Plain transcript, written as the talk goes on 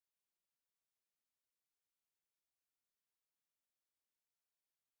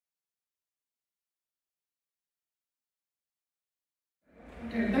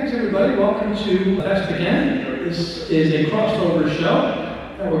Okay, thanks everybody. Welcome to Best Again. This is a crossover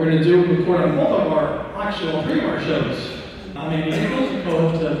show that we're going to do record on both of our, actually all three of our shows. I'm Andy Nichols, the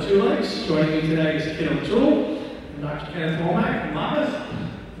co-host of Two Legs. Joining me today is Kenneth and Dr. Kenneth Womack and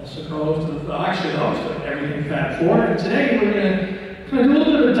Dr. Also co-host of, actually the host of Everything Fab 4. And today we're going to do a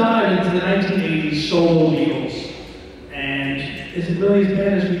little bit of a dive into the 1980s Solo Beatles. And is it really as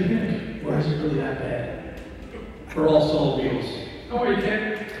bad as we think? Or is it really that bad? For all Solo Beatles. How are you,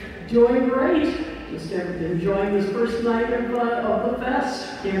 Ken? Doing great. Just enjoying this first night of the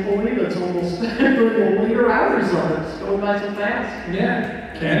fest. Can't believe it's almost the later hours of it. It's going by so fast.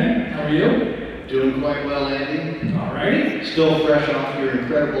 Yeah. Ken, how are you? Doing quite well, Andy. All righty. Still fresh off your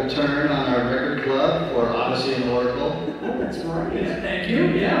incredible turn on our record club for Odyssey and Oracle. Oh, that's right. Yeah, thank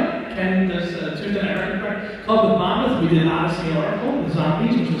you. Yeah. Ken does Tuesday Night Record Club with Monmouth. We did Odyssey and Oracle, The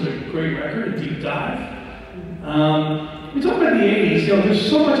Zombies, which was a great record, a deep dive. We talk about the 80s, you know, there's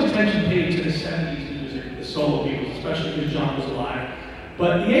so much attention paid to the 70s music, the Solo Beatles, especially because John was alive.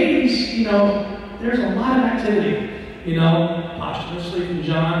 But the 80s, you know, there's a lot of activity, you know, posthumously from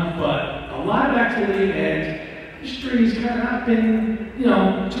John, but a lot of activity, and history's kind of not been, you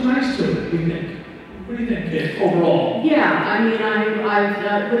know, too nice to it, we think. What do you think, Kid, overall? Yeah, I mean,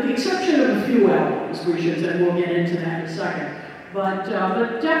 I've with the exception of a few albums, we should say, we'll get into that in a second. But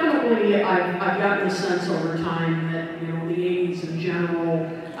definitely, I've gotten the sense over time that, you know, the 80s in general,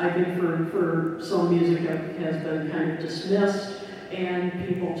 I think for some music has been kind of dismissed, and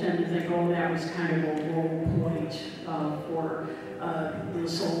people tend to think, oh, that was kind of a low point for the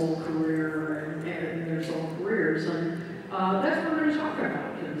solo career and their solo careers, and that's what we're going to talk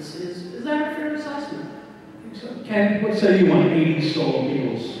about. Is that a fair assessment? I think so. Ken, what say you on 80s Solo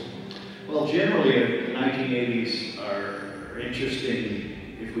Beatles? Well, generally, the 1980s are interesting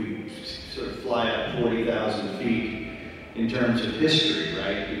if we sort of fly up 40,000 feet in terms of history,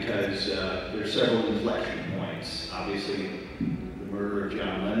 right? Because there's several inflection points. Obviously, the murder of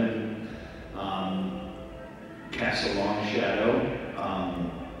John Lennon casts a long shadow.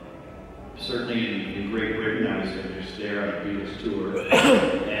 Certainly in Great Britain, I was just there on a Beatles tour,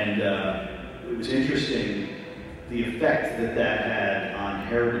 and it was interesting the effect that had on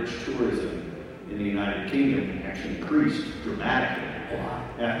heritage tourism in the United Kingdom actually increased dramatically.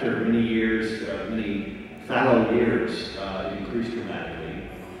 After many years, many fallow years, it increased dramatically.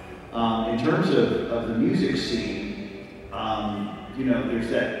 In terms of the music scene, you know, there's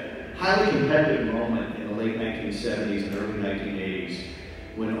that highly competitive moment in the late 1970s and early 1980s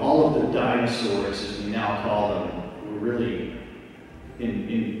when all of the dinosaurs, as we now call them, were really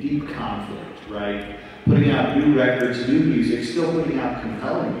in deep conflict, right? Putting out new records, new music, still putting out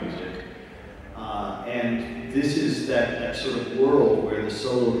compelling music. And this is that sort of world where the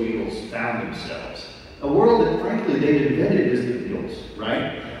Solo Beatles found themselves. A world that, frankly, they'd invented as the Beatles,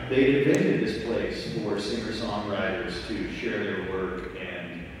 right? They'd invented this place for singer-songwriters to share their work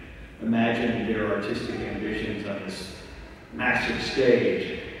and imagine their artistic ambitions on this massive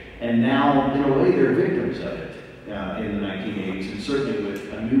stage. And now, in a way, they're victims of it in the 1980s, and certainly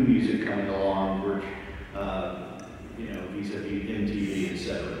with a new music coming along, which, you know, vis-a-vis MTV,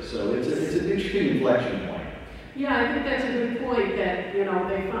 etc. So it's an interesting inflection point. Yeah, I think that's a good point that, you know,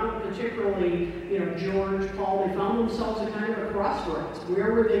 they found particularly, you know, George, Paul, they found themselves at kind of a crossroads.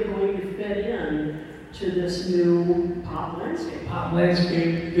 Where were they going to fit in to this new pop landscape? Pop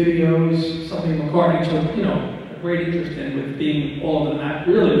landscape, videos, something McCartney took, you know, a great interest in with being all over the map,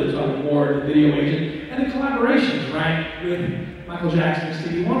 really with talking more the video agent, and the collaborations, right, with Michael Jackson and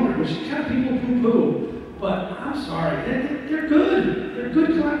Stevie Wonder, which kind of people poo-poo. But I'm sorry, they're good. They're good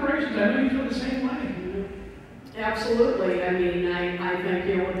collaborations. I know you feel the same way. Absolutely. I mean, I think,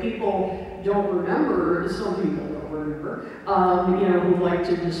 you know, what people don't remember, some people don't remember, you know, who like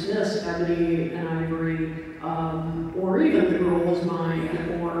to dismiss Ebony and Ivory, or even The Girl Was Mine,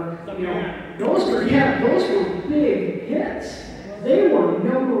 or, you know, those were big hits. They were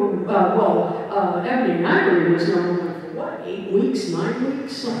Ebony and Ivory was number one for what, 8 weeks, 9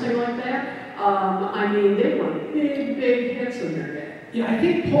 weeks, something like that. I mean, they were big hits in their day. Yeah, I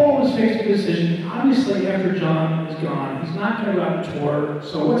think Paul was faced with a decision. Obviously, after John is gone, he's not going to go out and tour.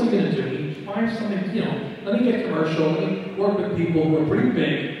 So what's he going to do? He finds something, you know, let me get commercial, let me work with people who are pretty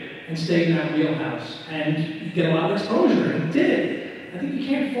big and stay in that wheelhouse. And you get a lot of exposure, and he did. I think you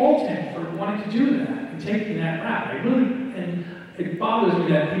can't fault him for wanting to do that and taking that route. And it bothers me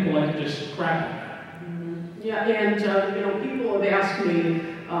that people like to just crap on that. Mm-hmm. Yeah, and you know, people have asked me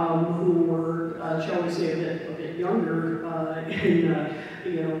who were, shall we say, a bit younger, you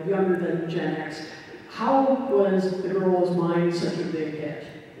know, younger than Gen X, how was The Girl Was Mine such a big hit?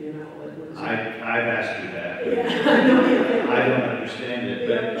 you know, it was... I've asked you that. Yeah. I don't understand it,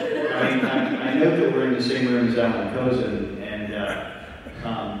 but I know that we're in the same room as Alan Kozin,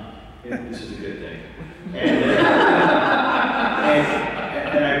 and this is a good thing. And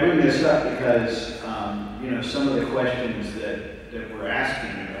I bring this up because, you know, some of the questions that we're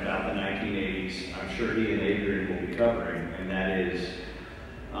asking about the 1980s, I'm sure he and Adrian will be covering, and that is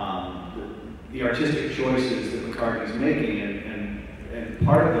the artistic choices that McCartney's making, and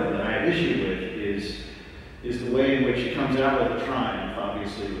part of them that I have issue with is the way in which he comes out with a triumph,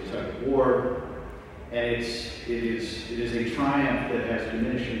 obviously with Tug of War, and it is a triumph that has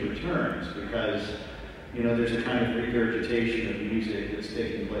diminishing returns because, you know, there's a kind of regurgitation of music that's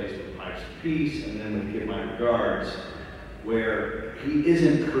taking place with Pipes of Peace and then with Give My Regards, where he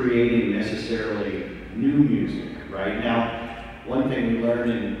isn't creating necessarily new music, right? Now, one thing we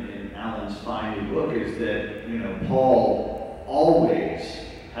learned in Alan's fine new book is that, you know, Paul always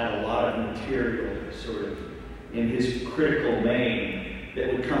had a lot of material sort of in his critical vein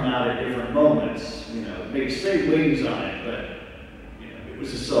that would come out at different moments. You know, it may say Wings on it, but, you know, it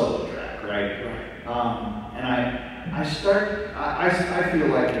was a solo track, right? And I feel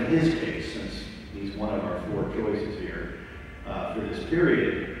like in his case, since he's one of our four choices here for this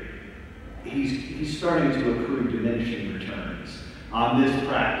period, he's starting to accrue diminishing returns on this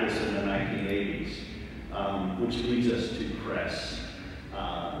practice in the 1980s, which leads us to press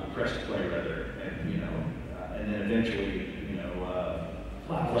to play rather, and, you know, and then eventually, you know,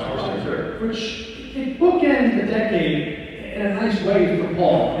 Flowers on Earth. Which it bookends the decade in a nice way for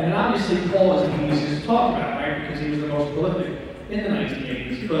Paul. And obviously Paul isn't the easiest to talk about, right? Because he was the most prolific in the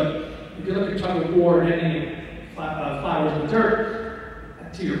 1980s. But if you look at Tug of War and ending Flowers in the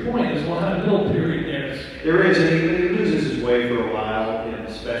Dirt, to your point, there's one middle period there. There is, and he loses his way for a while, and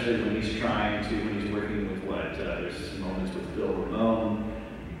especially when he's working with there's some moments with Phil Ramone.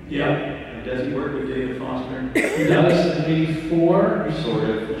 Yeah. And does he work with David Foster? He does, in '84. Sort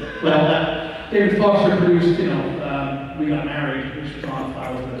of. Well, David Foster produced, you know, We Got Married, which was on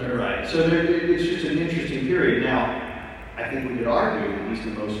Flowers in the Dirt. Right. So it's just an interesting period. Now, I think we could argue that he's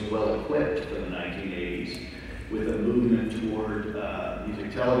the most well-equipped for the 1980s, with a movement toward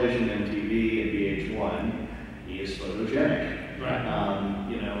music television, MTV, and VH1. He is photogenic. Right.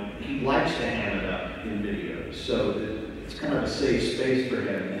 You know, he likes to ham it up in videos, so it's kind of a safe space for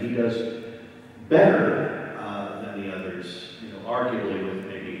him, and he does better than the others, you know, arguably with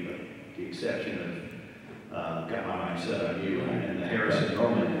maybe the exception of Got My Mind Set on You and the Harrison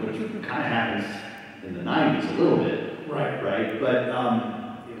moment, which kind of happens in the 90s a little bit. Right. Right. But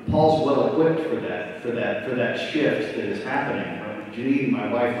Paul's well equipped for that shift that is happening. Janine, my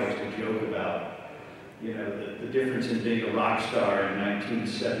wife, likes to joke about, you know, the difference in being a rock star in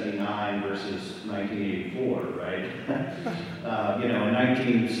 1979 versus 1984, right? You know, in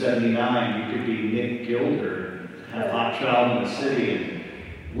 1979, you could be Nick Gilder, have Hot Child in the City, and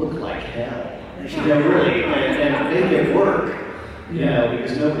look like hell. You know, really, and make it work. You know,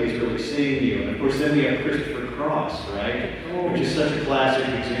 because nobody's really seeing you. And of course, then we have Christopher Cross, right? Which is such a classic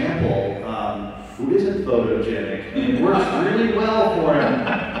example, who isn't photogenic, and it works really well for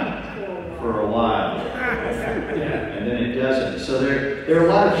him for a while. And then it doesn't. So there are a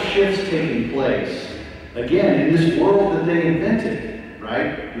lot of shifts taking place, again, in this world that they invented,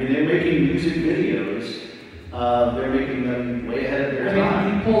 right? I mean, they're making music videos. They're making them way ahead of their time.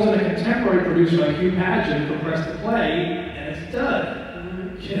 I mean, he pulls in a contemporary producer like Hugh Padgett for Press to Play, and it's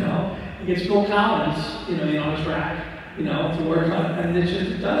done. You know, he gets Phil Collins, you know, on a track, you know, to work on it, and it's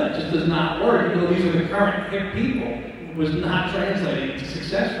just done. It just does not work. You know, these are the current hip people. It was not translating to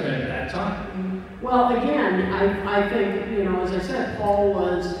success for him at that time. Well, again, I think, you know, as I said, Paul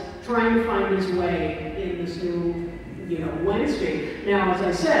was trying to find his way in this new, you know, landscape. Now, as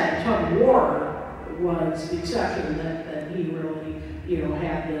I said, Tug of War was the exception that he really, you know,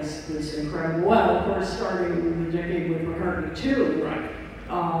 had this incredible, well, of course, starting the decade with McCartney 2, right.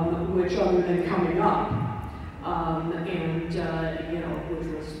 Which other than Coming Up, and, you know, which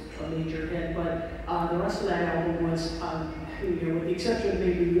was a major hit, but the rest of that album was, you know, with the exception of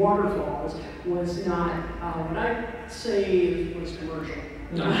maybe Waterfalls, was not what I'd say was commercial.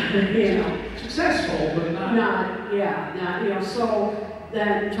 No. You know. Successful, but not. Not, you know, so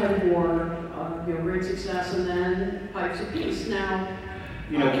then Tug of War, you know, great success, and then Pipes of Peace. Now,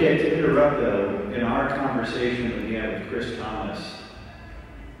 you know, Kate, to interrupt though, in our conversation that we had with Chris Thomas,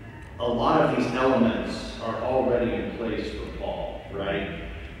 a lot of these elements are already in place for Paul, right?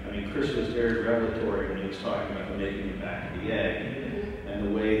 I mean, Chris was very revelatory when he was talking about the making of Back of the Egg, and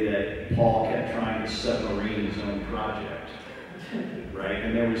the way that Paul kept trying to submarine his own project, right?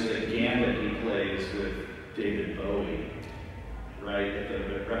 And there was the gambit he plays with David Bowie. right, at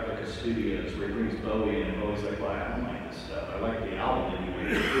the Replica Studios, where he brings Bowie in, and Bowie's like, well, I don't like this stuff. I like the album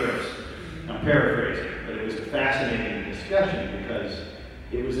anyway, the riffs. I'm paraphrasing, but it was a fascinating discussion because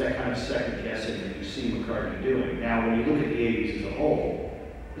it was that kind of second guessing that you see McCartney doing. Now, when you look at the 80s as a whole,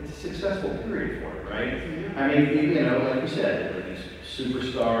 it's a successful period for it, right? I mean, you know, like you said, there were these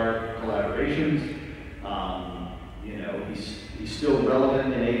superstar collaborations. You know, he's still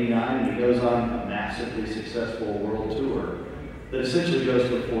relevant in '89, and he goes on a massively successful world tour that essentially goes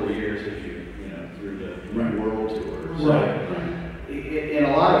for 4 years, if you know, through the world tour. So, in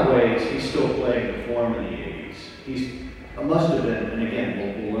a lot of ways, he's still playing the form of the 80s. He's must have been, and again,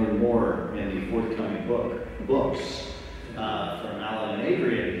 we'll learn more in the forthcoming books from Alan and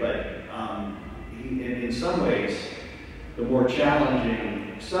Adrian, but in some ways, the more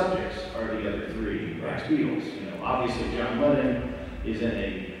challenging subjects are the other three ex-Beatles. You know, obviously John Lennon is in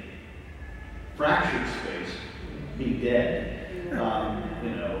a fractured space, be dead. You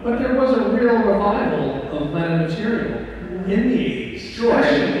know, but there was a real revival of Lennon material in the 80s. Sure,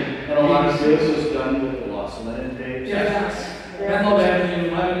 and a lot of this was done with the Lost Lennon tapes. Yes. Bethel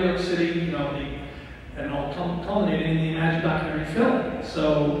Avenue, Live in New York City, you know, and all culminating in the Imagine documentary film. So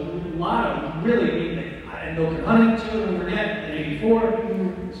a lot of really, and Milk and Honey too, don't forget, in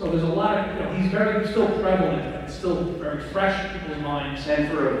 '84. So there's a lot of, you know, he's very still prevalent and still very fresh in people's minds. And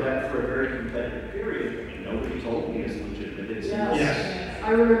for a very competitive period, I mean, nobody told me it's legitimate. Yes.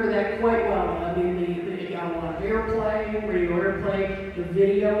 I remember that quite well. I mean, it got a lot of airplay, radio airplay, the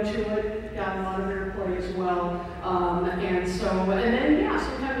video to it got a lot of airplay as well. And then, yeah,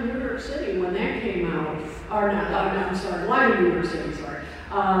 sometime in New York City when that came out, or not, I'm sorry, Live in New York City, sorry.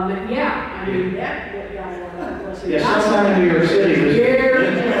 Yeah, I mean, that got a lot of publicity. Yeah, sometime in New York City.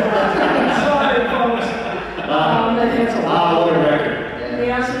 Sorry, folks. That's a lot. What a record.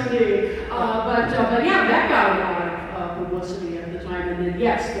 Yes, indeed. But yeah, that got a lot of publicity at the time. And then,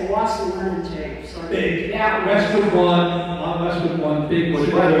 yes, the Lost Lennon tapes. Big. Westwood One, big.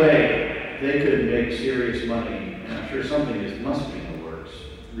 Which, by the way, they could make serious money, and I'm sure something must be in the works,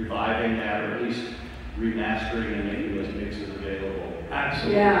 reviving that, or at least remastering and making those mixes available.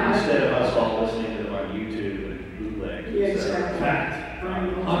 Absolutely. Yeah. Instead of us all listening to them on YouTube and bootleg. Yeah, exactly. Fact.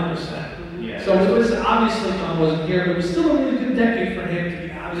 100%. Yeah. So it was obviously John wasn't here, but it was still a really good decade for him to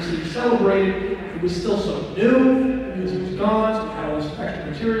be obviously celebrated. It was still so new because he was gone, so we had all this extra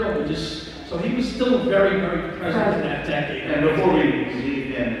material. So he was still very, very present in that decade. And before we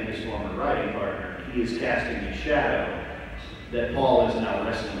leave him and his former writing partner, he is casting a shadow that Paul is now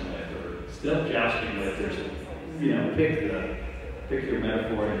wrestling with, or still jousting with. There's a, you know, pick your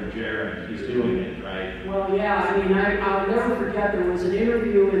metaphor and your gerund. He's doing it, right? Well, yeah, I mean, I'll never forget there was an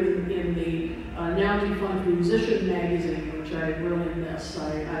interview in the now defunct Musician magazine, which I really miss.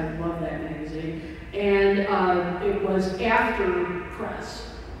 I love that magazine. And it was after Press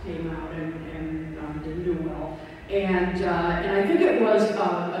came out and didn't do well. And I think it was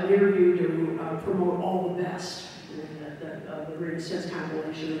an interview to promote All the Best, the greatest hits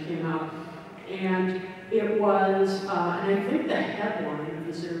compilation that came out. And it was, and I think the headline of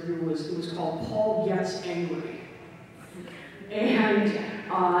this interview was called "Paul Gets Angry," and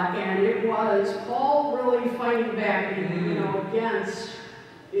it was Paul really fighting back, you know, against,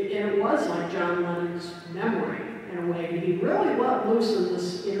 and it was like John Lennon's memory in a way. And he really let loose in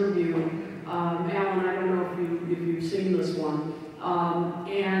this interview. Alan, I don't know if you've seen this one,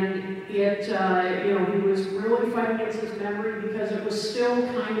 and it, you know, he was really fighting against his memory because it was still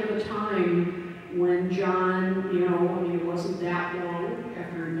kind of a time when John, you know, I mean, it wasn't that long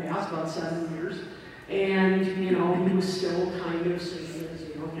after he passed, about 7 years, and, you know, he was still kind of seen as,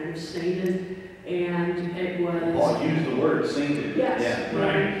 you know, kind of sainted, and it was... Paul used the word sainted. Yes, yeah,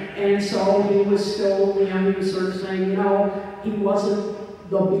 right. And so he was still, you know, he was sort of saying, you know, he wasn't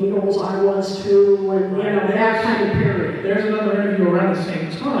the Beatles, I was too, and, you know, that kind of period. There's another interview around the same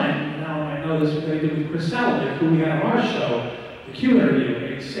time. Now I know this was very good with Chris Saladick, who we had on our show, the Q interview in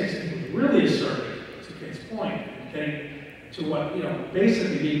 '86, and he was really assertive, to Kate's point, getting to what, you know,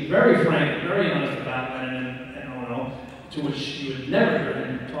 basically being very frank and very honest about Lennon and Ono, to which you would never hear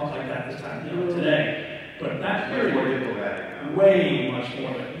him talk like that this time, you know, today. But that period, way much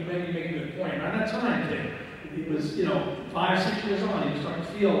more. But you make a good point. Around that time, Kate, he was, you know, 5, 6 years on, he was starting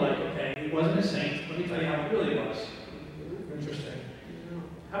to feel like, okay, he wasn't a saint. Let me tell you how it really was. Interesting.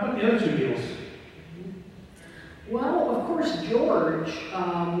 How about the other two Beatles? Well, of course, George,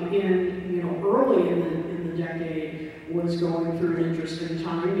 early in the decade, was going through an interesting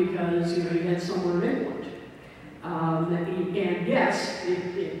time because, you know, he had Somewhere in England. And yes,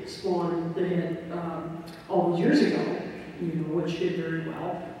 it spawned the hit all those years ago, you know, which did very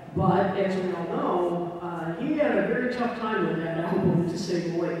well. But as we all know, he had a very tough time with that album, to say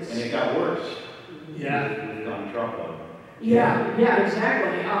the least. And it got worse. Yeah. With Don Trumbo. Yeah,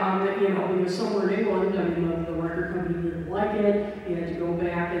 exactly. You know, he was somewhere in England. I mean, the record company didn't like it. He had to go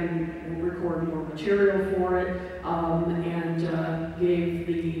back and record more material for it, and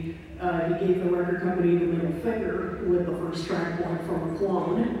he gave the record company the middle finger with the first track, Blood from a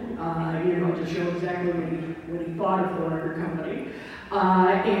Clone, you know, to show exactly what he thought of the record company.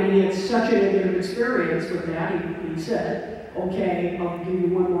 And he had such a negative experience with that, he said, okay, I'll give you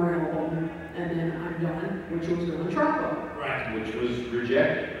one more album, and then I'm done, which was Don Trumbo. Right. Which was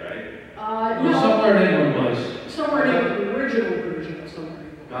rejected, right? No. Somewhere in England was. Somewhere in the original version of somewhere.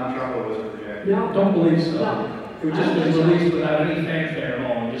 Don Trumbo wasn't rejected. No. Don't believe so. No. It just was released without any fanfare at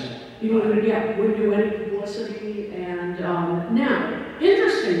all. Just. You wouldn't do any publicity, and now,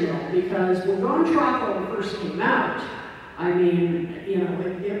 interesting though, because when Don Trumbo first came out, I mean, you know,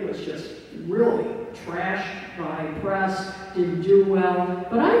 it was just really trashed by press, didn't do well,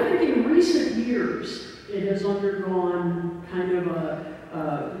 but I think in recent years, it has undergone kind of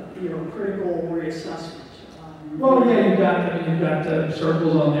a you know, critical reassessment. Well, yeah, you've got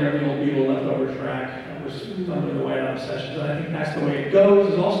Circles on there, the old Beatle leftover track. That was done with the White Album sessions. And I think That's the Way It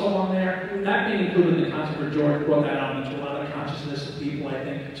Goes is also on there. That being included in the concert where George brought that album into a lot of the consciousness of people, I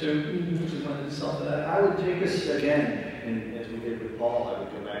think, too, which is lended itself to that. I would take us again, and as we did with Paul, I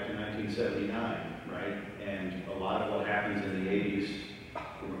would go back to 1979, right? And a lot of what happens in the 80s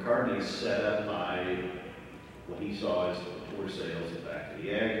for McCartney is set up by what he saw as the tour sales of Back to the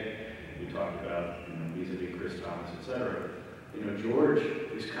Egg. We talked about, you know, vis-a-vis Chris Thomas, etc. You know, George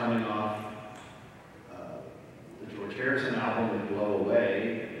is coming off the George Harrison album with Blow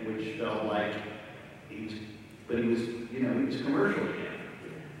Away, which felt like he was commercial again.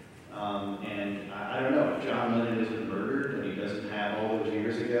 And I don't know, if John Lennon isn't murdered and he doesn't have all those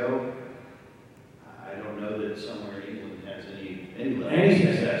years ago, I don't know that somewhere in England has any level of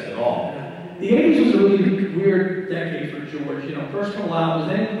success at all. The 80s was a really weird decade for George. You know, first couple albums,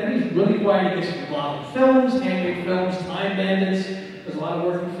 then he's really quiet. He gets a lot of films, handmade films, Time Bandits. There's a lot of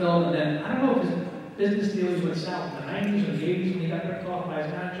work in film, and then I don't know if his business dealings went south in the 90s or the 80s when he got ripped off by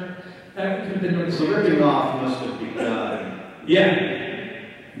his manager. That could have been really So ripping off must have begun. Yeah.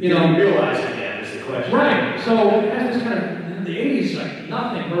 You don't realize it yet is the question. Right. So it has this kind of, in the 80s, like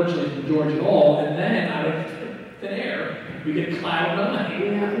nothing virtually from George at all, and then out of thin air, we get Cloud Nine.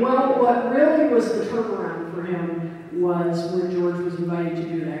 Yeah, well, what really was the turnaround for him was when George was invited to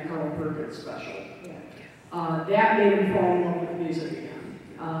do that Carl Perkins special. That made him fall in love with music again.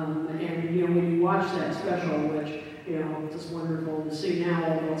 And, you know, when you watch that special, which, you know, it's just wonderful to see now,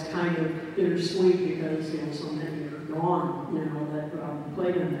 although it's kind of bittersweet because, you know, so many are gone, you know, that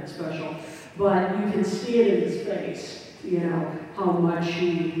played in that special. But you can see it in his face, you know, how much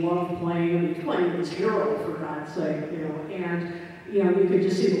he loved playing. He was playing his hero, for God's sake, you know, and, you know, you could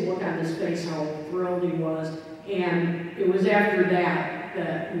just see the look on his face, how thrilled he was. And it was after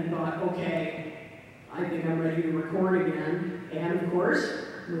that he thought, okay, I think I'm ready to record again. And of course,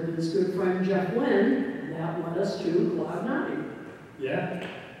 with his good friend Jeff Lynne, that led us to Cloud Nine. Yeah.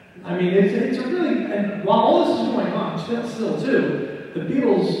 I mean, it's a really, and while all this is going on, still too, the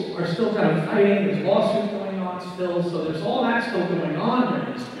Beatles are still kind of fighting, there's lawsuits going on still, so there's all that still going on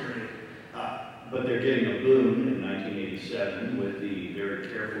during this period. But they're getting a boom in 1987 with the very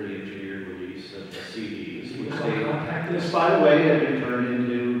carefully engineered release of the CDs, which by the way, had been turned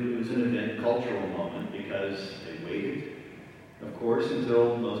into, it was an event cultural moment because they waited, of course,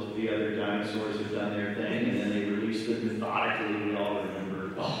 until most of the other dinosaurs have done their thing, and then they released it methodically. We all remember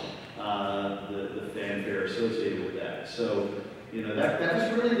the fanfare associated with that. So, you know, that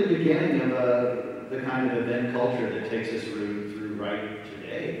was really the beginning of the kind of event culture that takes us through right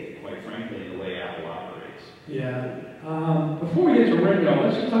today, quite frankly, in the way Apple operates. Yeah. Before we get to Ringo,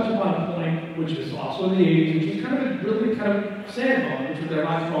 let's just touch upon a point which was also in the 80s, which was kind of a really kind of sad moment, which was their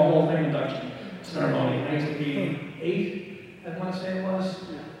Rock and Roll Hall of Fame induction ceremony in 1988, I want to say it was,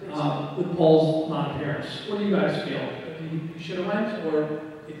 with Paul's non-appearance. What do you guys feel? You should have went, or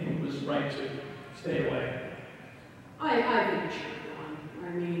do you think it was right to stay away? I think it should have gone. I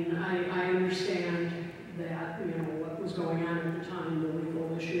mean, I understand that, you know, what was going on at the time, the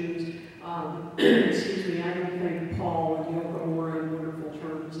legal issues. Excuse me, I don't think Paul and Yoko were on wonderful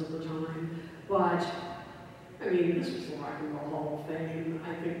terms at the time. But, I mean, this was the Rock and Roll Hall of Fame.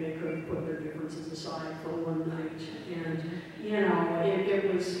 I think they could have put their differences aside for one night. And, you know,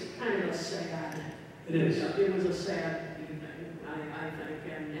 it was kind of a sad. It is. It was a sad evening, I think.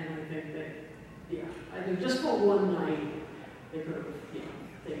 And I think that, yeah, I think just for one night, they could have, you know,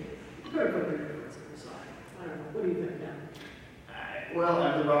 they could have put their differences aside. I don't know. What do you think, Dan? Well,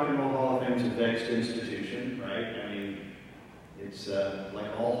 the Rock and Roll Hall of Fame is a vexed institution, right? I mean, it's like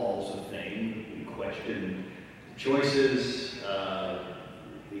all halls of fame. We question the choices,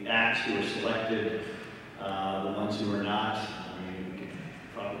 the acts who are selected, the ones who are not. I mean, we could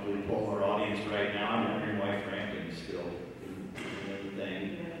probably poll our audience right now. I'm wondering why Frampton's still in the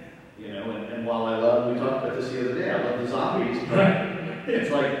thing. You know, and while I love, we talked about this the other day, I love the Zombies, but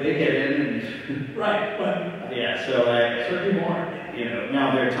it's like they get in and... Right, but... Yeah, so certainly more. You know,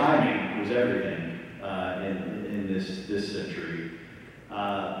 now their timing was everything in this century.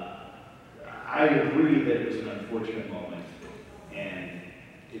 I agree that it was an unfortunate moment, and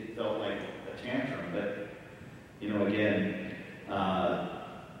it felt like a tantrum, but, you know, again,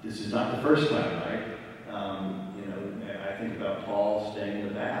 this is not the first time, right? You know, I think about Paul staying in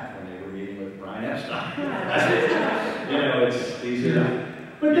the bath when they were meeting with Brian Epstein. You know, these are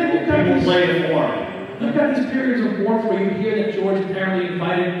but then people play the form. You've got these periods of warmth where you hear that George apparently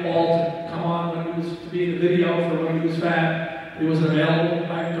invited Paul to come on when he was to be in the video for when he was fat. He wasn't available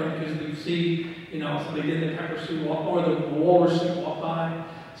back during because you see, you know, somebody did the pepper suit walk or the walrus suit walk by.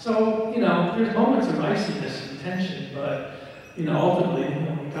 So, you know, there's moments of iciness and tension, but you know, ultimately, you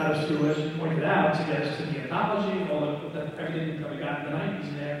know, it got us through, as you pointed out, to get us to the anthology and all everything that we got in the 90s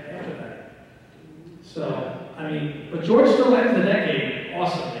and after that. So, I mean, but George still ends the decade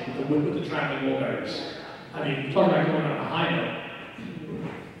awesomely with the Traveling Wilburys. I mean, talk about going on a high note.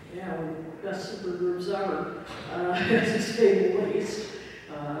 Yeah, one of the best supergroups ever, to say the least.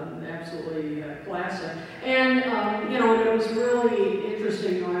 Absolutely classic. And, you know, it was really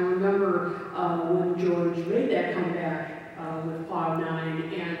interesting. I remember when George made that comeback with Cloud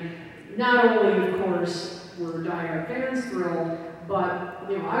 9, and not only, of course, were diehard fans thrilled, but,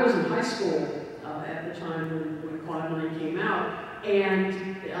 you know, I was in high school at the time when Cloud 9 came out, and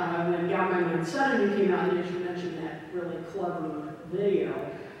when Got My Mind Set On You came out, and as you mentioned that really clever video,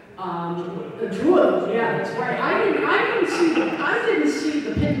 the two of them, yeah, that's right. I didn't see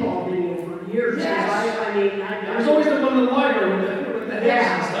the pinball video for years. Yes. I mean, There was always the one in the library with the heads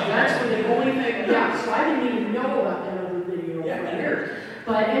and stuff. That's the only thing. Yeah, so I didn't even know about that other video for years.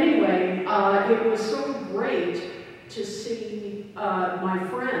 But anyway, it was so great to see my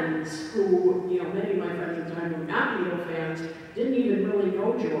friends who, you know, many of my friends at the time were not Beatle fans, didn't even really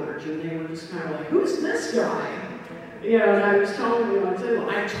know George, and they were just kind of like, who's this guy? You know, and I was telling you, I said, well,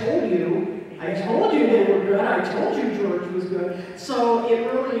 I told you they were good, I told you George was good. So it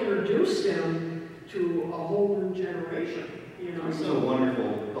really introduced him to a whole new generation, you know. It was so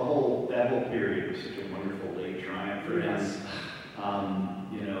wonderful, that whole period was such a wonderful late triumph for him.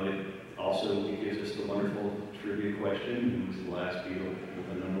 You know, it gives us the wonderful trivia question, who was the last Beatle with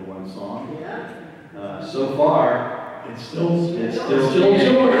the #1 song? Yeah. So far, it's still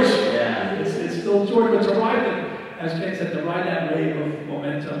George. Yeah. It's still George, but to ride them, as Ken said, to ride that wave of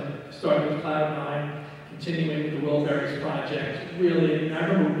momentum, starting with Cloud 9, continuing with the Wilburys project, really, I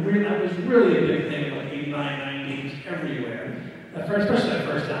remember that was really a big thing in like 89, 90s, everywhere. Especially that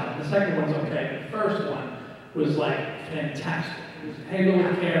first album. The second one's okay, but the first one was like fantastic. It was handled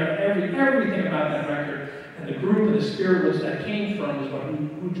with care, everything about that record, and the group and the spirit that came from was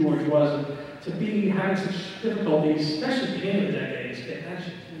who George was. And to be having such difficulties, especially at the beginning of the decade,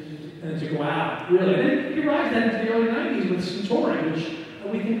 and to go out, really. And then he arrived then into the early 90s with some touring, which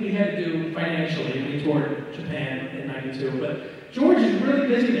we think we had to do financially. We toured Japan in 92, but George is really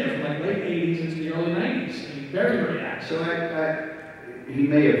busy there from like late 80s into the early 90s. I mean, very, very active. So he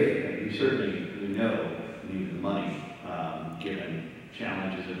may have, we certainly, we know, needed the money, given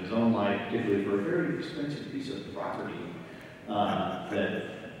challenges in his own life, particularly for a very expensive piece of property that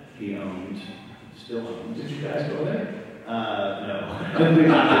he owned, still owns. Did you guys go there? No, we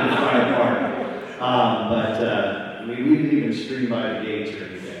not in the front part. But we didn't even stream by the gates or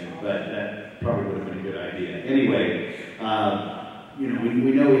anything, but that probably would have been a good idea. Anyway, you know,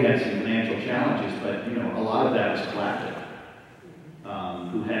 we know he had some financial challenges, but you know, a lot of that was Clapton,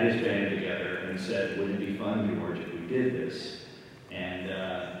 who had his band together and said, "Wouldn't it be fun, George, if we did this?" And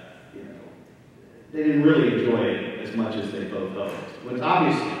you know, they didn't really enjoy it as much as they both hoped. It was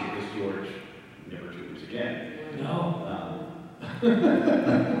obviously because George never tours again. No.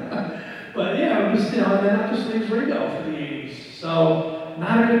 But yeah, it was, you know, and then that just leaves Ringo for the 80s. So,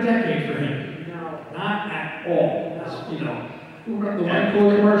 not a good decade for him. No. Not at all. As, you know, the White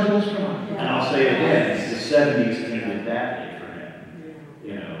Cool commercials, come on. And I'll say again, the 70s ended badly for him,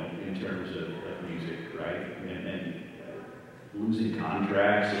 you know, in terms of music, right? And losing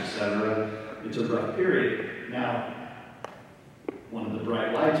contracts, etc. It's a rough period. Now, one of the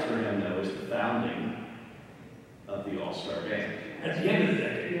bright lights for him, though, is the founding of the All-Star Band. At the end of the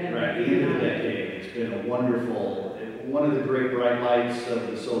decade. Yeah. Right, at the end of the decade, it's been a wonderful, one of the great bright lights of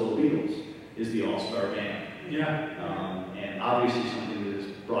the Solo Beatles is the all-star band. Yeah. And obviously something that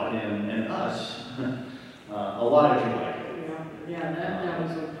has brought him and us a lot of joy. Yeah, that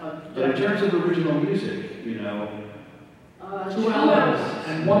was a But in terms of original music, you know, two albums,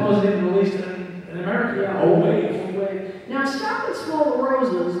 and one was even released in America. Yeah, Oh, wait. Now, Stop and Smell the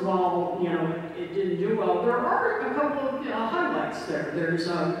Roses, while, you know, it didn't do well, there are a couple of highlights there. There's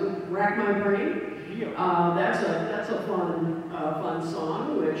Rack My Brain. That's a fun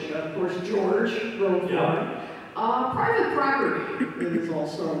song, which, of course, George wrote for. Yeah. Private Property is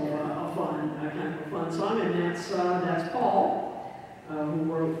also a kind of a fun song, and that's Paul, who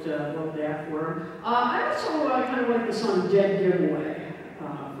wrote that for him. I also kind of like the song Dead Giveaway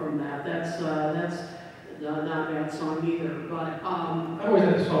from that. That's not a bad song either, but... I always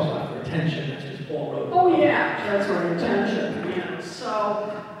had a soft spot for Attention, that's just Paul wrote. Oh yeah, that's right, Attention, yeah.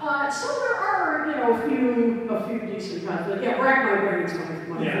 So there are, you know, a few decent cuts, but yeah, Rack My Brain's my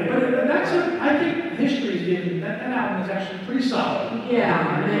favorite. But I think history's given, that album is actually pretty solid. Yeah,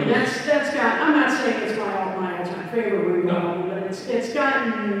 I mean, that's got, I'm not saying it's my all-time favorite album, but it's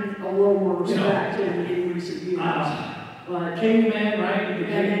gotten a little more respect in recent years. But Caveman, right? And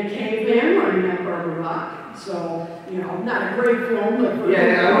then Caveman, where you met Barbara Bach. So, you know, not a great film, but...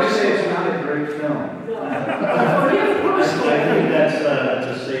 Yeah, I would say it's not a great film. I think that's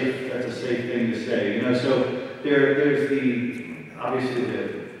a safe thing to say. You know, so there's obviously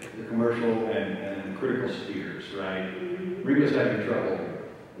the commercial and critical spheres, right? Ringo's having trouble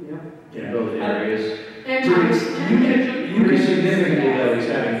in both areas. Pretty significantly, though, he's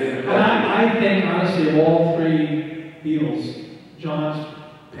having difficulty. I think, honestly, of all three Beatles, John's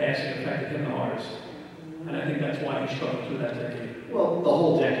passing affected him the hardest. And I think that's why he struggled through that decade. Well, the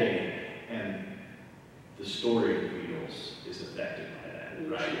whole decade and the story of the Beatles is affected by that,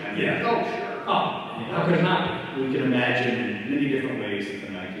 right? I mean, Yeah. Oh, sure. How could it not be? We can imagine many different ways that the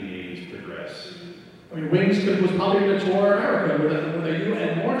 1980s progress. I mean, Wings was probably going to tour America with a you,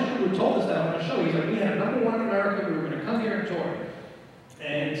 and Lawrence Stewart told us that on a show. He's like, we had #1 in America, we were going to come here and tour.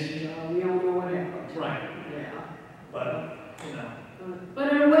 And we all know what happened. Right. Yeah. But, you know.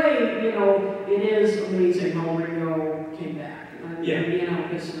 But in a way, you know, it is amazing how Ringo came back. I mean, you know,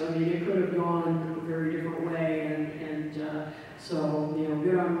 because it could have gone a very different way, and so, you know,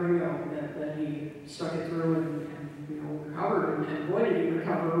 good on Ringo that he stuck it through and you know, recovered, and boy did he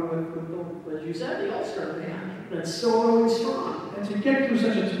recover with as you said, the All-Star band that's still going strong. And to get through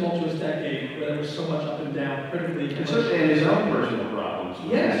such a tumultuous decade where there was so much up and down, critically, And his own personal problems.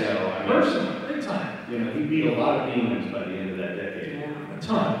 Yes, you know, I mean, personal, big time. You know, he beat a lot of demons by the end of that decade. Yeah. A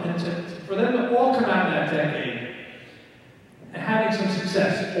ton. And for them to all come out of that decade and having some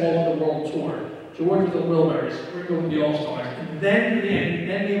success all of the world tour, George with the Wilburys, Ringo with the All-Stars, and then to the end,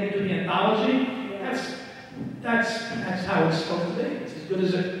 then be able to do the anthology, that's how it's supposed to be. It's as good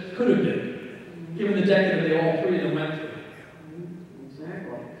as it could have been, given the decade that they all three of them went through.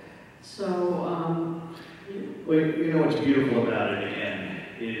 Exactly. So, well, you know what's beautiful about it again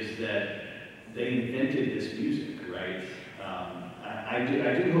is that they invented this music, right? I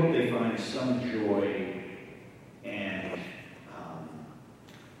do hope they find some joy and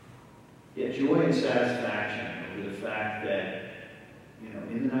joy and satisfaction over the fact that, you know,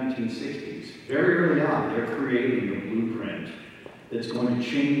 in the 1960s, very early on, they're creating a blueprint that's going to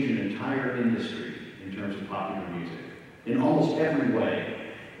change an entire industry in terms of popular music, in almost every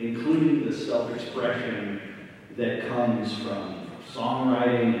way, including the self-expression that comes from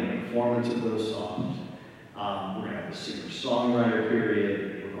songwriting and performance of those songs. We're going to have a singer-songwriter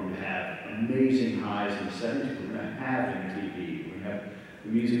period. We're going to have amazing highs in the 70s. We're going to have MTV. We're going to have the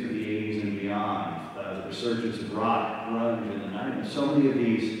music of the 80s and beyond, the resurgence of rock, grunge in the 90s. So many of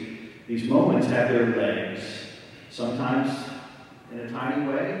these moments have their legs, sometimes in a tiny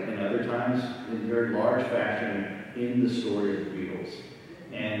way, and other times in very large fashion in the story of the Beatles.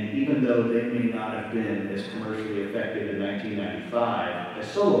 And even though they may not have been as commercially effective in 1995 as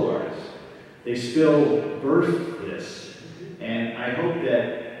solo artists, they still birthed this. And I hope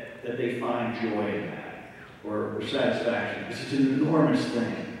that they find joy in that, or satisfaction. This is an enormous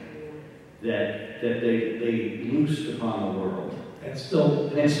thing that they loosed upon the world. And still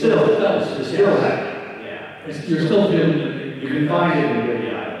does. Yeah. You're still feeling it. You can find it in Billie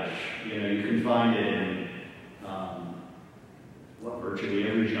Eilish. You know, you can find it in virtually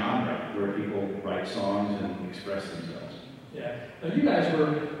every genre where people write songs and express themselves. Yeah. Now you guys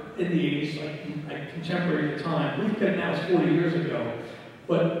were in the 80s, like contemporary at the time. We've been now 40 years ago.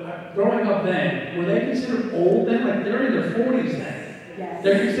 But growing up then, were they considered old then? Like they're in their 40s then. Yes.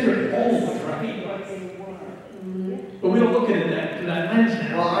 They're considered old, right? But we don't look at it through that lens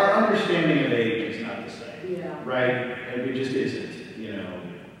now. Well, our understanding of age is not the same. yeah. Right? just isn't. You know,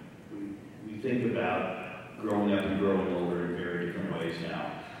 we think about growing up and growing older in very different ways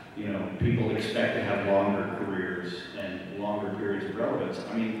now. You know, people expect to have longer careers and longer periods of relevance.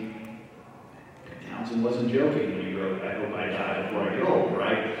 I mean, Townsend wasn't joking when he wrote, "I hope I die before I get old,"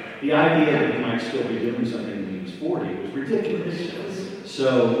 right? The idea that he might still be doing something when he was 40 was ridiculous.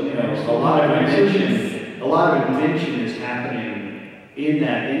 So, you know, a lot of invention is happening in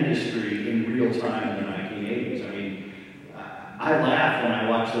that industry in real time in the 1980s. I mean, I laugh when I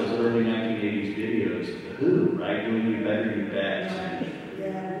watch those early 1980s videos of The Who, right? Doing You Better You Bet.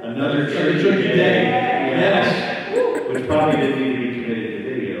 Another tricky day, yes, which probably didn't need to be committed to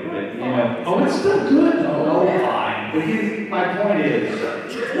video, but you know. Oh, it's still good though. Oh, fine. But my point is,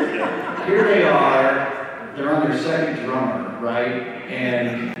 here they are, they're on their second drummer, right?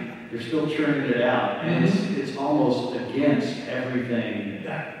 And they're still churning it out, and it's almost against everything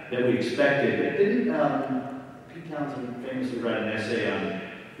that we expected. Didn't Pete Townsend famously write an essay on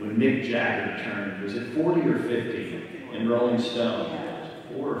when Mick Jagger turned? Was it 40 or 50 in Rolling Stone?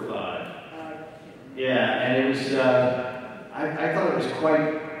 4 or 5. Yeah, and it was. I thought it was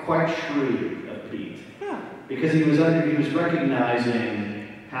quite shrewd of Pete, because he was recognizing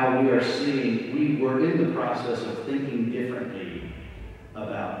how we were in the process of thinking differently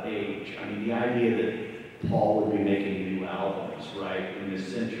about age. I mean, the idea that Paul would be making new albums, right, in this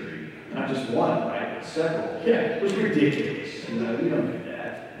century, not just one, right, but several. Yeah, it was ridiculous. You know, you don't do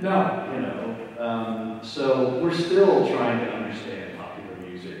that. No. You know, so we're still trying to understand popular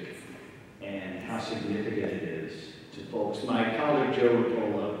music and how significant it is to folks. My colleague Joe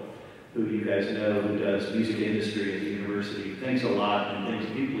Rapola, who you guys know, who does music industry at the university, thinks a lot and thinks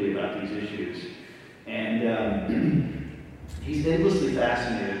deeply about these issues. And he's endlessly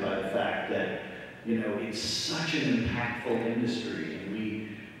fascinated by the fact that, you know, it's such an impactful industry, and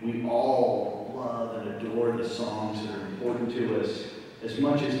we all love and adore the songs that are important to us as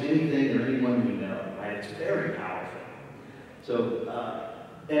much as anything or anyone we know, right? It's very powerful. So,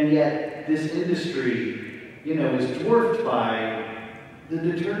 and yet this industry, you know, is dwarfed by the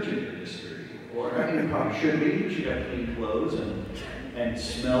detergent industry. Or, I mean, it probably should be. We should have clean clothes and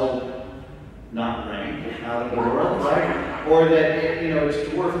smell not rank out of the world, right? Or that, you know, it's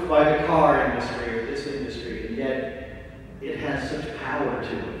dwarfed by the car industry or this industry, and yet it has such power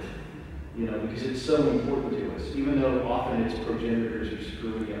to it, you know, because it's so important to us, even though often its progenitors are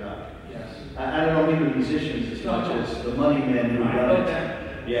screwing it up. Yes. I don't mean the musicians as much as the money men who run it.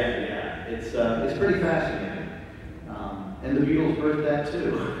 Yeah, it's pretty fascinating. And the Beatles birthed that too.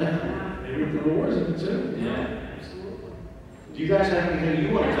 They reaped the rewards of it too. Yeah. Absolutely. Do you guys have anything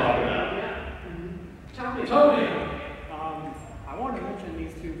you want to talk about? Tony. I want to mention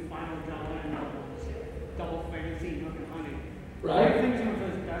these two final John Lennon albums, Double Fantasy, Nook and Honey. Right. I think some of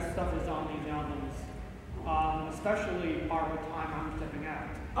his best stuff is on these albums, especially Borrowed Time, I'm Stepping Out.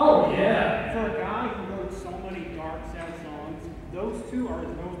 Oh, yeah. For a guy who wrote so many dark, sad songs, those two are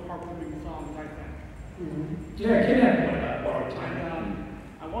his most heartwarming songs, I think. Yeah, Kid had one about Borrowed Time. And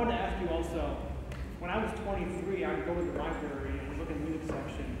I wanted to ask you also, when I was 23, I'd go to the library and look at the music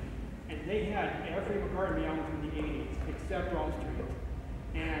section, and they had every McCartney album from the 80s except Wall Street.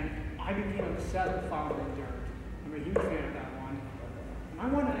 And I became obsessed with Flower in the Dirt. I'm a huge fan of that one. And I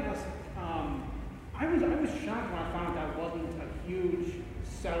want to ask, I was shocked when I found out that wasn't a huge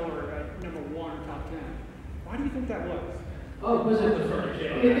seller at #1 top 10. Why do you think that was? Oh, was it the first?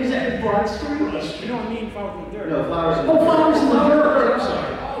 Is that Broad Street? You know what I mean, Flowers in the Dirt? No, Flowers in the Oh, Dirt. Flowers in the Dirt. I'm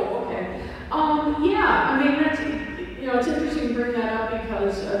sorry. Oh, okay. Yeah, I mean, that's, you know, it's interesting to bring that up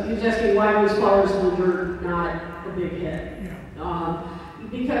because he was asking why was Flowers in the Dirt not a big hit.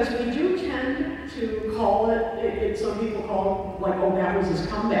 Because we do tend to call it, some people call it like, oh, that was his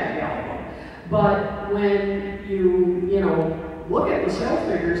comeback album. But when you know, look at the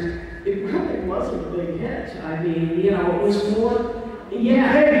sales figures, it really wasn't a big hit. I mean, you know, it was more,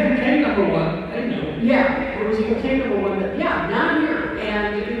 yeah. UK #1, I know. Yeah, it was UK #1, but yeah, not here.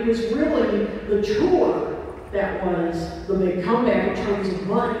 And it was really the tour that was the big comeback in terms of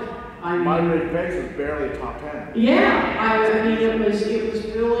money. I mean, My Great Face was barely top 10. yeah, I mean, it was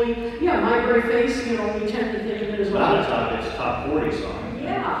really, yeah, My Great Face, you know, we tend to think of it as Not a top 40 song.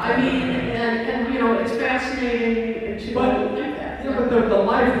 Yeah, I mean, and you know, it's fascinating to think that. Yeah, but the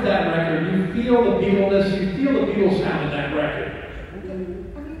life of that record, you feel the Beatles, you feel the Beatles sound in that record. I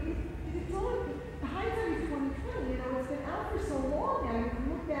mean, it's all, the hindsight is 2020, you know, it's been out for so long now, you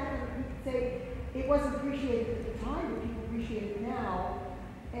can look back and you can say it wasn't appreciated at the time, but people appreciate it now.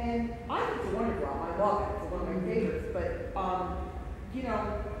 And I think it's a wonderful album, I love it, it's one of my favorites, but, you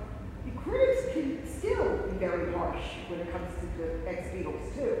know, the critics can still be very harsh when it comes to the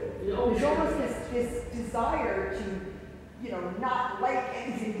ex-Beatles too. Oh, There's sure. almost this desire to not like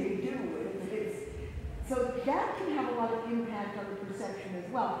anything they do. So that can have a lot of impact on the perception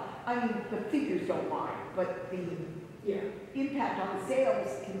as well. I mean, the figures don't lie, but the impact on the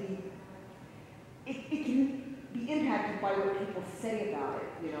sales can be, it can be impacted by what people say about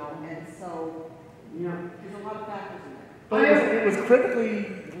it, and so, there's a lot of factors in there. But it was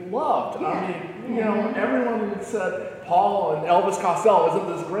critically loved. Yeah. I mean, everyone said, Paul and Elvis Costello,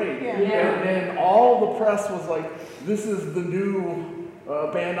 isn't this great? Yeah. And all the press was like, this is the new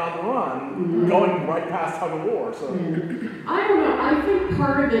band on the run, going right past Tug of War. So I don't know. I think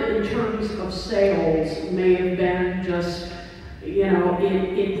part of it in terms of sales may have been just,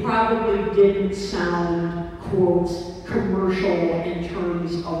 it probably didn't sound, quotes, commercial in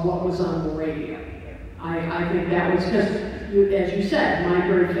terms of what was on the radio. I think that was because, as you said, My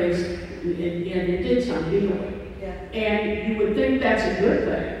Brave Face, and it did sound Beatles. Yeah. And you would think that's a good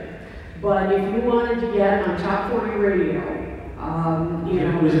thing. But if you wanted to get on top 40 radio,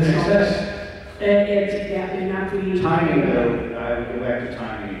 it was an success. It may not be Timing, though, I would go back to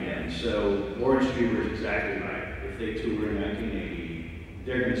timing again. So Lawrence Strieber is exactly right. If they tour in 1980,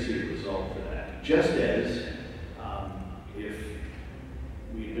 they're going to see the result of that. Just as if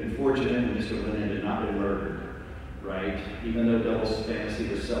we'd been fortunate and Mr. Lennon had not been murdered, right? Even though Devil's Fantasy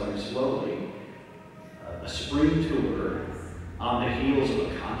was selling slowly, a spring tour on the heels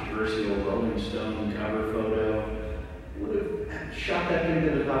of a controversial Rolling Stone cover photo would have shot that thing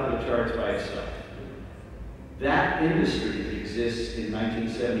to the top of the charts by itself. That industry that exists in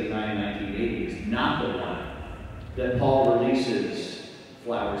 1979, 1980 is not the one that Paul releases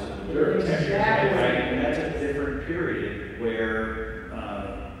Flowers in the Dirt. Exactly. Right? And that's a different period where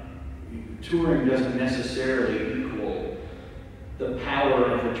touring doesn't necessarily equal the power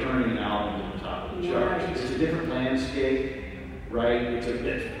of returning an album to the top of the charts. Right. It's a different landscape, right? It's a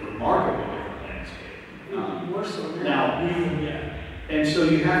remarkably different landscape. more so Now, and so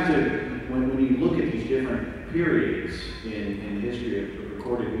you have to, when you look at these different periods in the history of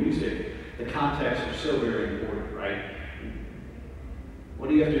recorded music, the context is so very important, right? What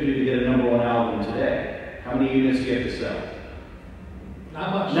do you have to do to get a #1 album today? How many units do you have to sell?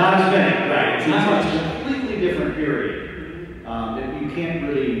 Not much. Not as many, right? It's Not much. a completely different period. You can't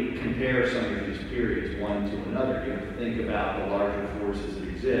really compare some of these periods one to another. You have to think about the larger forces that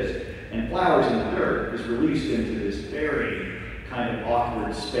exist. And Flowers in the Dirt is released into this very kind of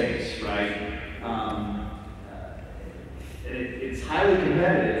awkward space, right? It's highly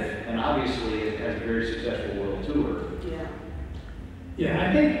competitive, and obviously it has a very successful world tour. Yeah,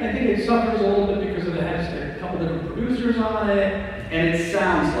 I think it suffers a little bit because it has a couple different producers on it. And it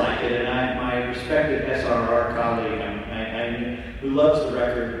sounds like it, and my respected SRR colleague, who loves the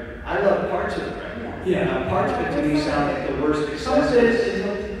record, I love parts of the record. Yeah. Parts of it to me sound like the worst successes.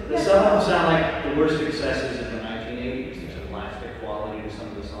 Some of them sound like the worst successes of the 1980s. There's a plastic quality to some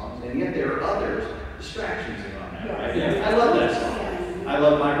of the songs, and yet there are others, distractions on that, right? Yeah. I love that song. I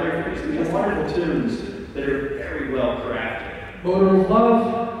love My Brave Face. These are wonderful tunes that are very well crafted. Motor of Love.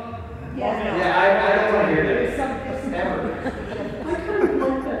 I don't want to hear that ever. I kind of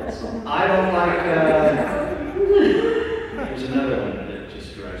like that song. I don't like, there's another one that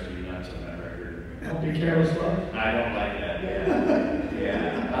just drives me nuts on that record. Don't Be Careless Love. I don't like that.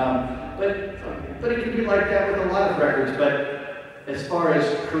 But it can be like that with a lot of records, but as far as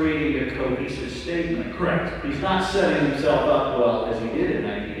creating a cohesive statement, Correct. he's not setting himself up well as he did in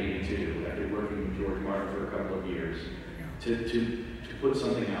 1982 after working with George Martin for a couple of years to put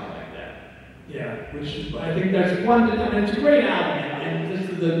something out like that. Yeah, which is, I think that's one, I mean, it's a great album,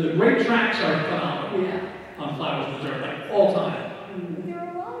 and the great tracks are phenomenal on Flowers in the Dirt, like all time. There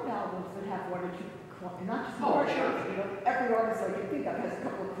are a lot of albums that have one or two, not just Oh, artists, sure. every artist I can think of has a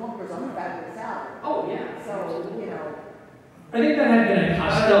couple of clunkers on the back of this album. Oh, yeah. So, I think that had been a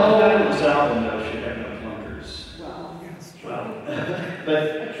Costello, Costello. this album though should have no clunkers. well,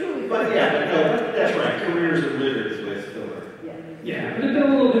 But that's right. Careers are littered with filler. Yeah, if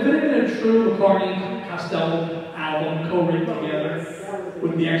it had been a true McCartney Costello album co-written together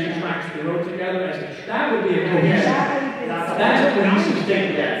with the extra tracks they wrote together, that would be a cohesive. That's a cohesive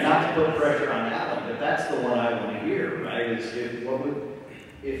statement. Yeah, not to put pressure on Alan, but that's the one I want to hear, right? Is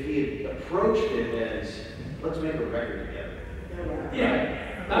if he had approached it as, let's make a record together.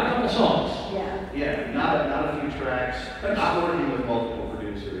 Yeah, not a couple songs. Yeah, not a few tracks, not working with multiple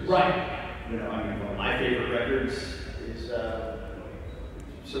producers. Right. I mean, one of my favorite records is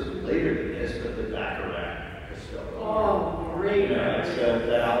sort of later than this, but the Baccarat Costello. Oh, great. It's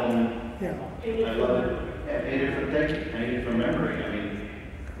that album. I love it. Painted from memory. I mean,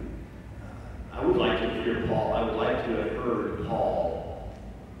 I would like to hear Paul. I would like to have heard Paul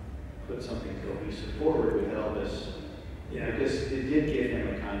put something cohesive forward with Elvis Yeah. Because it did give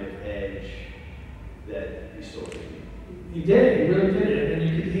him a kind of edge that he still didn't. He did, he really did it, and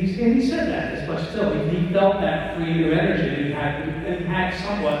he said that as much still. He felt that creative energy that he had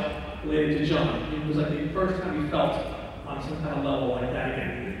somewhat related to John. It was like the first time he felt on some kind of level like that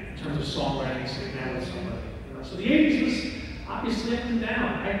again, in terms of songwriting, sitting down with somebody. You know? So the 80s was obviously up and down.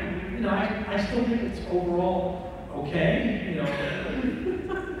 I still think it's overall okay. You know,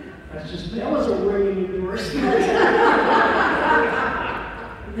 that's just That was a ringing endorsement.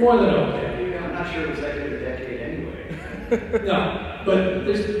 more than okay. I'm not sure it was that good a decade anyway. No, but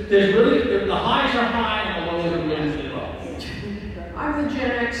there's really, the highs are high and the lows are really low. I'm the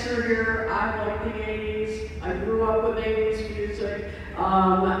Gen Xer here. I like the 80s. I grew up with 80s music.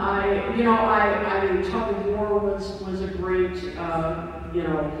 I mean, Tug of War was a great,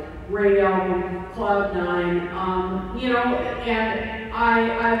 great album. Cloud Nine, and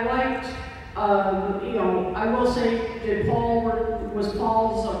I liked, I will say, was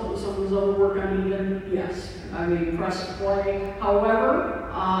Paul's some of his other work uneven? Yes. I mean, Press to Play. However,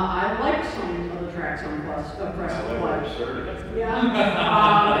 I liked some of the tracks on Press to Play. Yeah.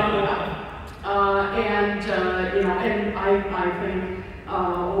 And I think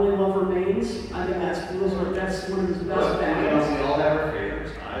Only Love Remains. I think that's one of his best bands. We all have our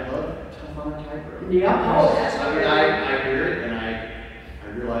favorites. I love Telephone Typewriter. Yeah. Oh, that's great. I hear it and I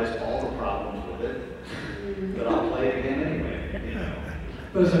realize all the problems with it, but I'll play it again anyway. You know.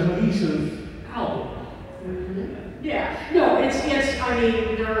 But it's a cohesive album. Mm-hmm. Yeah. No, it's. I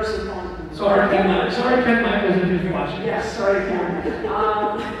mean, there are some problems. Sorry, Ken Michaels, if you're watching. Yes, sorry, Ken.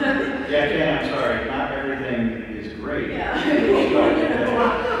 Yeah, Ken, I'm sorry. Not everything is great. Yeah.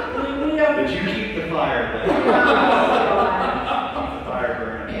 But you keep the fire burning. Fire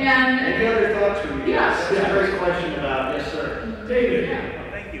burning. And any other thoughts from you? Yes. That's a great question about. Yes, sir. David.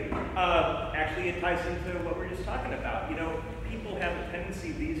 Yeah. Thank you. Actually, it ties into what we're just talking about. You know, people have a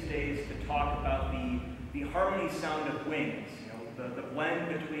tendency these days to talk about the harmony sound of Wings. You know, the blend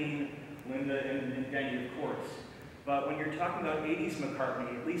between Linda and Denny, of course. But when you're talking about 80s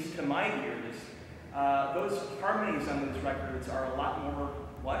McCartney, at least to my ears, those harmonies on those records are a lot more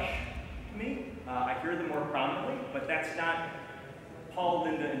lush to me. I hear them more prominently, but that's not Paul,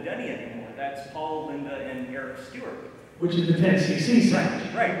 Linda, and Denny anymore. That's Paul, Linda, and Eric Stewart. Which is the 10cc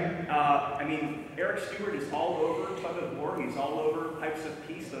sound. Right. I mean, Eric Stewart is all over Tug of War. He's all over Pipes of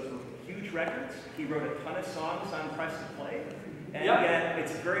Peace. Those were huge records. He wrote a ton of songs on Press to Play. And yet,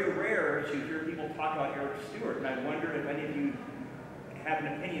 it's very rare to hear people talk about Eric Stewart. And I wonder if any of you have an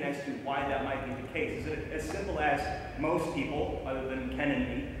opinion as to why that might be the case. Is it as simple as most people, other than Ken and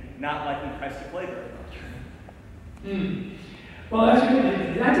me, not liking Press to Play very much? Well,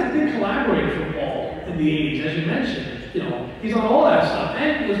 that's a big collaborator for Paul in the 80s, as you mentioned. You know, he's on all that stuff,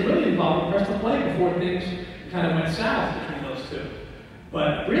 and he was really involved in Press to Play before things kind of went south between those two.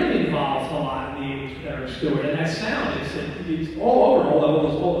 But really involved a lot in the 80s with Eric Stewart, and that sound it's all over all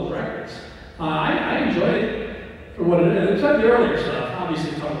those records. I enjoyed it for what it is, except the earlier stuff,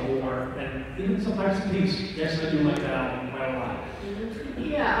 obviously Tug of War, and even some Pipes of Peace. Yes, I do like that album quite a lot.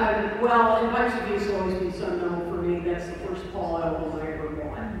 Yeah, well, and Pipes of Peace will always be sentimental for me. That's the first Paul album I ever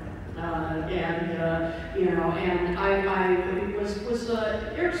bought. And I was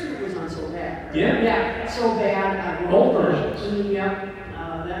Eric Stewart was on So Bad. Right? Yeah, So Bad. I love both versions. Yep,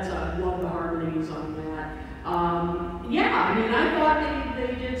 I love the harmonies on that. I mean, I thought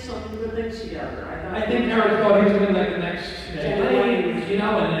they did some good things together. I think Eric thought he was going to like the next Lane, you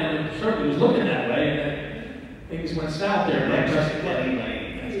know, and certainly was looking that way, and then things went south there. I'm not going to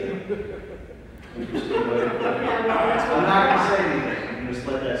say anything. Just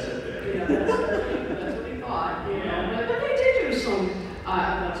let that sit there. Yeah, that's what he thought, you know. But they did do some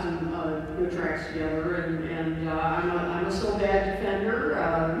good tracks together, and I'm a So Bad defender.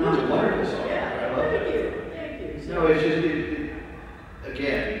 It's a wonderful song. Yeah, I love thank it. you. No, it's just,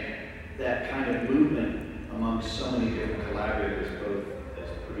 again, that kind of movement amongst so many different collaborators, both as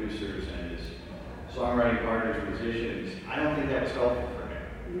producers and as songwriting partners, musicians. I don't think that was helpful for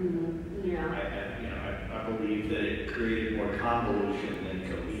him. Yeah. I believe that it created more convolution than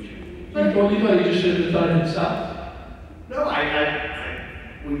cohesion. You thought he just should have done it himself? No,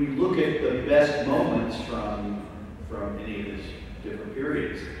 when you look at the best moments from any of his different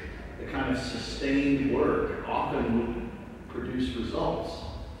periods, the kind of sustained work often would produce results,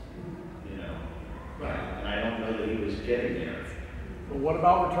 you know. Right. And I don't know that he was getting there. But what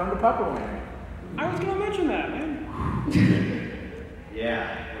about Return to Pepperland? I was going to mention that, man. Yeah,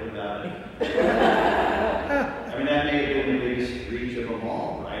 what about it? I mean, that may have been the biggest reach of them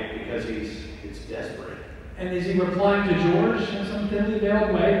all, right? Because it's desperate. And is he replying to George in some thinly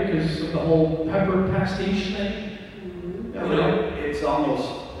veiled way because of the whole pepper pastiche thing? You know? It's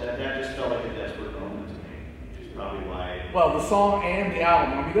almost, that just felt like a desperate moment to me, which is probably why. Well, the song and the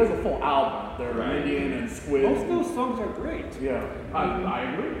album, I mean, there's a full album. There are Right. Indian and Squid. Most of those songs are great. Yeah, I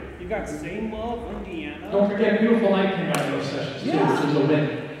agree. You got Same Love, Indiana. Don't forget, Beautiful Night came out of those sessions too, Yeah. which was a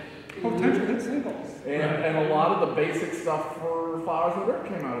win. Potential hit singles. And a lot of the basic stuff for Flowers and Dirt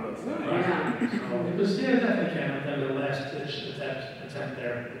came out of this. Yeah. So it was, yeah, definitely came out of the last attempt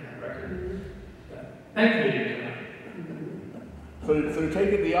there in that record. But thankfully, it came out. So to take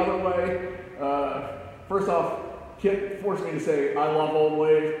it the other way, first off, Kit forced me to say I love Old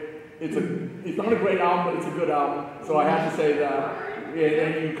Wave. It's not a great album, but it's a good album. So I have to say that.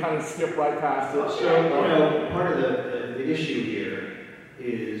 And you kind of skip right past it. So, you know, part of the issue here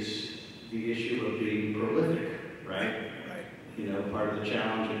is the issue of being prolific, right? You know, part of the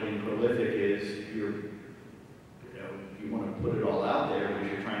challenge of being prolific is you want to put it all out there because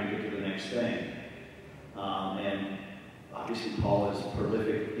you're trying to get to the next thing. And obviously Paul is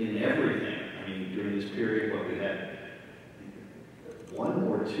prolific in everything. I mean, during this period, what we had, 1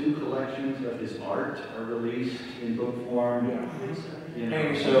 or 2 collections of his art are released in book form. Yeah. You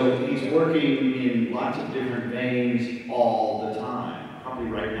know, so he's working in lots of different veins all the time, probably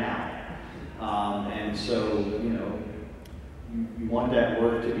right now. And so, you know, you want that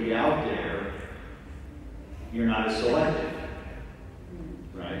work to be out there. You're not as selective,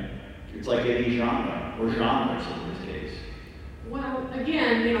 right? It's like any genre, or genres in this case. Well,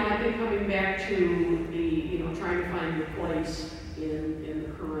 again, you know, I think coming back to the, you know, trying to find your place in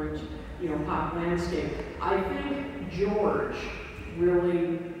the current, you know, pop landscape, I think George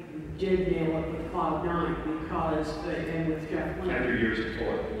really did nail it with Cloud 9 because, and with Jeff Lynne. After years of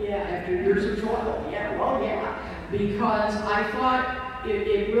toil. Yeah, after years of toil, yeah, well, yeah. Because I thought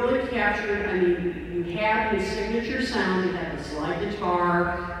it really captured, I mean, you had his signature sound, you had the slide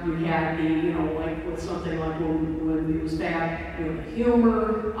guitar, you had the, you know, like with something like when it was bad, you know, the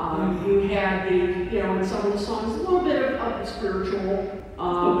humor, you had the, you know, in some of the songs, a little bit of the spiritual, a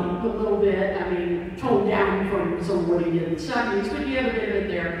little bit, I mean, toned down from some of what he did in the 70s, but you had a bit of it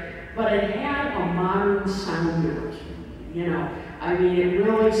there. But it had a modern sound to it, you know. I mean, it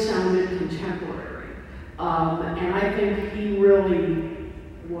really sounded contemporary. And I think he really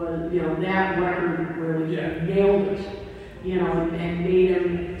was, you know, that record really nailed it, you know, and made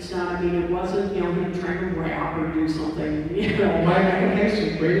him sound, I mean, it wasn't, you know, him trying to rap or do something, you know. Might I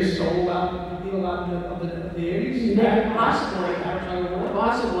case the greatest soul album of the 80s? Possibly,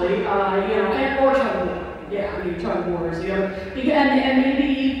 you know, or Tug of War. Yeah, I mean, Tug of War is the other. And maybe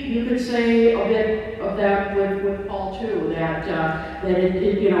you could say a bit of that with Paul too, that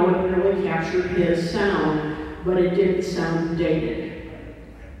it you know, it really captured his sound, but it didn't sound dated.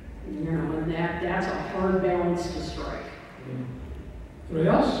 You know, and that's a hard balance to strike. Anybody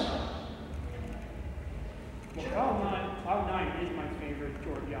else? Well, Cloud 9 is my favorite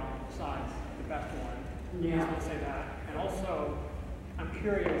George Young, besides the best one. Yeah. I'll say that. And also, I'm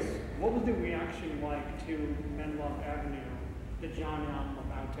curious, what was the reaction like to Men Love Avenue, the John album of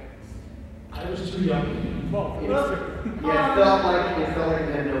outtakes? I was too young. Well, Yeah, it felt like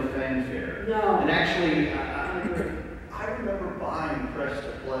it had no fanfare. No. And actually, I remember buying Press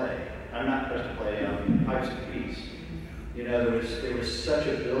to Play. I'm not Press to Play, Pipes of Peace. You know, there was such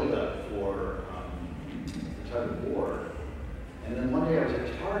a buildup for Tug of War. And then one day I was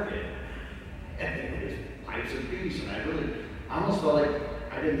at Target, and it was Pipes of Peace, and I almost felt like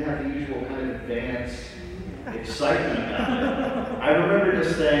I didn't have the usual kind of advanced excitement about it. I remember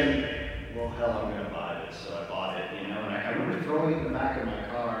just saying, well, hell, I'm going to buy this, so I bought it, you know, and I remember throwing it in the back of my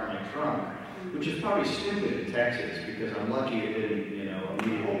car in my trunk, which is probably stupid in Texas, because I'm lucky it didn't, you know,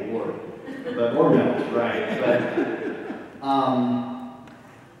 immediately warp, or melt, right, but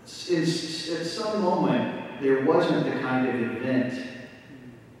at some moment, there wasn't the kind of event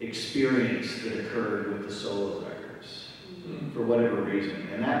experience that occurred with the solo records, for whatever reason.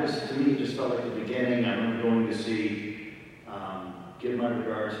 And that was, to me, just felt like the beginning. I remember going to see Give My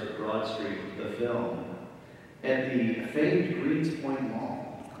Regards to Broad Street, the film, at the famed Greens Point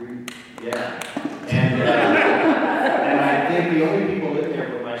Mall. And I think the only people in there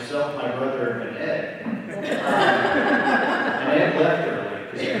were myself, my brother, and Ed. And Ed left early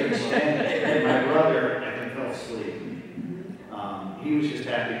because he couldn't stand it. And my brother, I think, fell asleep. He was just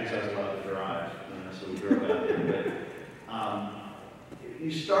happy because I was allowed to drive, you know, so we drove out there. But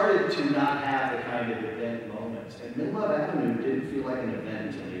you started to not have the kind of event moments. And Men Love Avenue didn't feel like an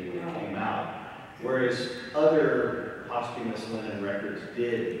event to me when it came out. Whereas other posthumous Lennon records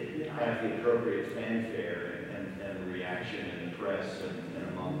did have the appropriate fanfare and the reaction in the press and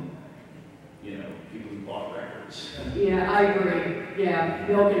among, you know, people who bought records. Yeah, I agree. Yeah,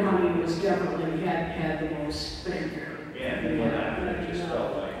 Milk and Honey was definitely had the most fanfare. Yeah, and then what happened, it just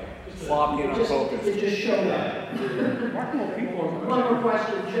felt like. Sloppy and unfocused. It just showed up. One more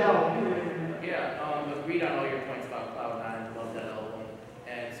question, Joe. Yeah, agreed on all your points about Cloud9, love that album.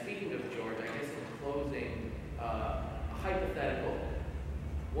 And speaking of George, I guess in closing, hypothetical,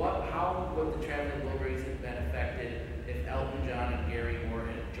 how would the Traveling Wilburys have been affected if Elton John and Gary Moore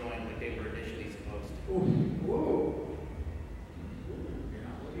had joined like they were initially supposed to? Whoa.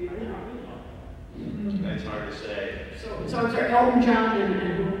 That's hard to say. So it's Elton John and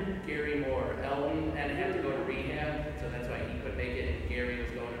who? Gary Moore. Elton and had to go to rehab, so that's why he couldn't make it, and Gary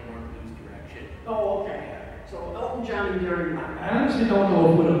was going in more blues direction. Oh, okay. So Elton John and Gary Moore. I honestly don't know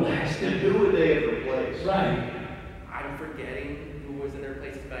if it would have lasted. Who would they have replaced? Right. I'm forgetting who was in their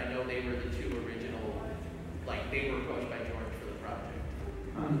places, but I know they were the two original, like they were approached by George for the project.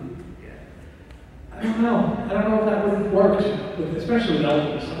 Yeah. I don't know. I don't know if that would have worked, especially with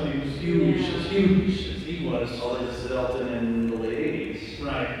Elton, somebody who's huge, as huge as he was. Although this is Elton in the late 80s.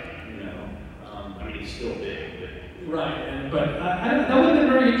 Right. You know, I mean, he's still big, but. Right, but that would have been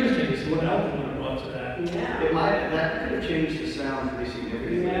very interesting to see what Elton would have brought to that. Yeah. That could have changed the sound pretty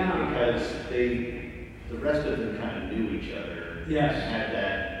significantly because the rest of them kind of knew each other. Yes. Had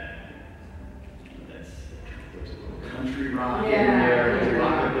there's a little country rock in Yeah. there, a little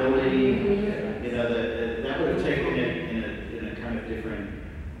rockabilly. You know, that would have taken it in a kind of different,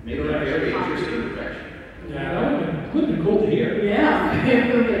 maybe a very interesting direction. Yeah, that would have been cool to hear. Yeah.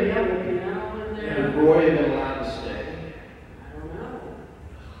 It would have been yellow piano in there. Would Roy have been allowed to stay? I don't know.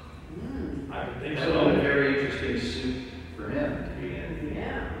 I would think That so. would have been a very interesting suit for him to be in.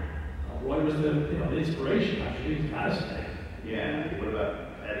 Yeah. Roy was the inspiration. Actually, he's got to stay. Yeah. What about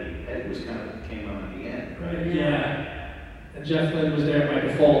Eddie? Eddie was kind of came on at the end, right? Yeah. And Jeff Lynne was there by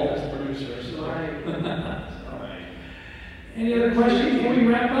default as the producer. So. Right. All right. Any other questions before we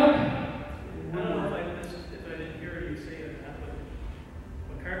wrap up? I don't know if I didn't hear you say it or not, but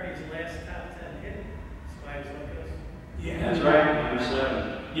McCartney's last top 10 hit, Spies Like Us. Yeah. That's right. Number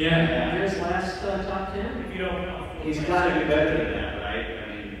 7. Yeah. His last top 10. If you don't know. He's got to be better than that, right?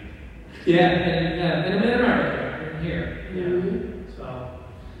 I mean, Yeah, and in America, here. Mhm. So,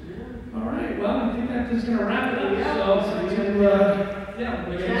 all right. Well, I think that is going to wrap it up. Yeah. So, we're going to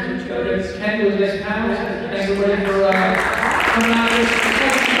Ken was this panel. Thanks everybody for coming out this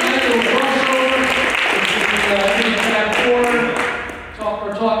second crossover.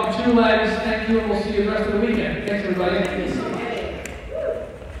 We're talking two legs. Thank you, and we'll see you the rest of the weekend. Thanks, everybody.